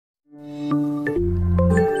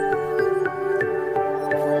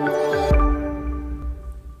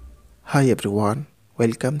Hi everyone,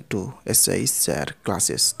 welcome to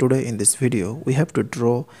shsirclasses. Today in this video we have to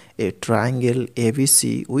draw a triangle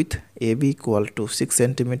ABC with AB equal to 6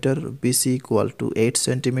 cm, BC equal to 8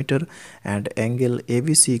 cm and angle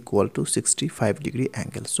ABC equal to 65-degree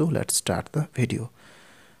angle. So let's start the video.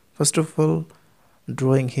 First of all,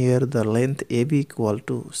 drawing here the length AB equal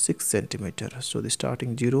to 6 cm. So the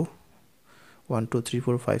starting 0, 1, 2, 3,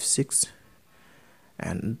 4, 5, 6.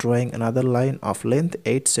 And drawing another line of length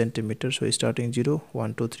 8 cm. So starting 0,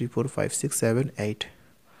 1, 2, 3, 4, 5, 6, 7, 8.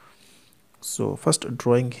 So first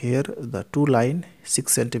drawing here the two line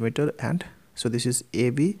 6 cm, and so this is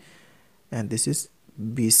AB and this is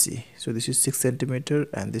BC. So this is 6 cm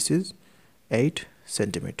and this is 8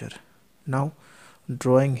 cm. Now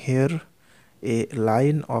drawing here a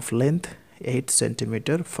line of length 8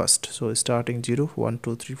 cm first. So starting 0, 1,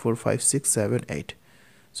 2, 3, 4, 5, 6, 7, 8.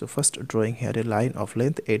 So first drawing here a line of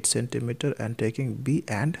length 8 cm and taking B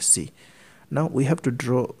and C. Now we have to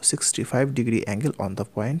draw 65-degree angle on the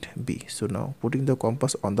point B. So now putting the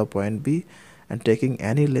compass on the point B and taking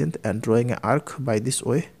any length and drawing an arc by this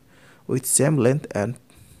way with same length and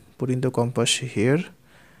putting the compass here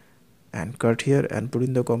and cut here and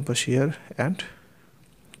putting the compass here and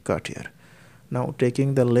cut here. Now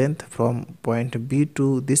taking the length from point B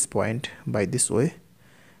to this point by this way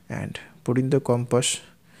and putting the compass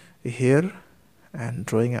here and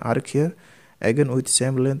drawing an arc here again with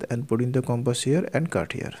same length and putting the compass here and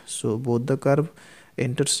cut here. So both the curve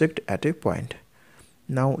intersect at a point.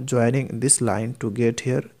 Now joining this line to get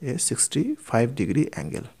here a 65-degree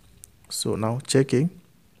angle. So now checking,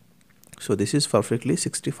 so this is perfectly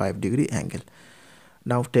 65-degree angle.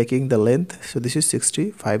 Now taking the length, so this is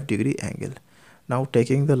 65-degree angle. Now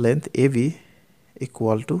taking the length AB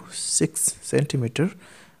equal to 6 cm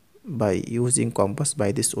by using compass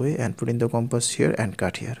by this way and putting the compass here and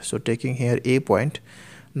cut here. So taking here A point,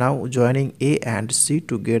 now joining A and C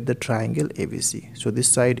to get the triangle ABC. So this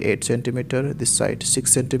side 8 cm, this side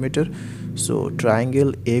 6 cm. So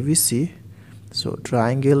triangle ABC. So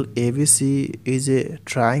triangle ABC is a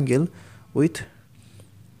triangle with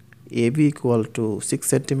AB equal to 6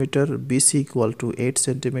 cm, BC equal to 8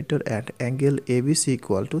 cm and angle ABC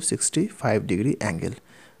equal to 65-degree angle.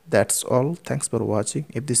 That's all. Thanks for watching.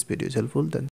 If this video is helpful, then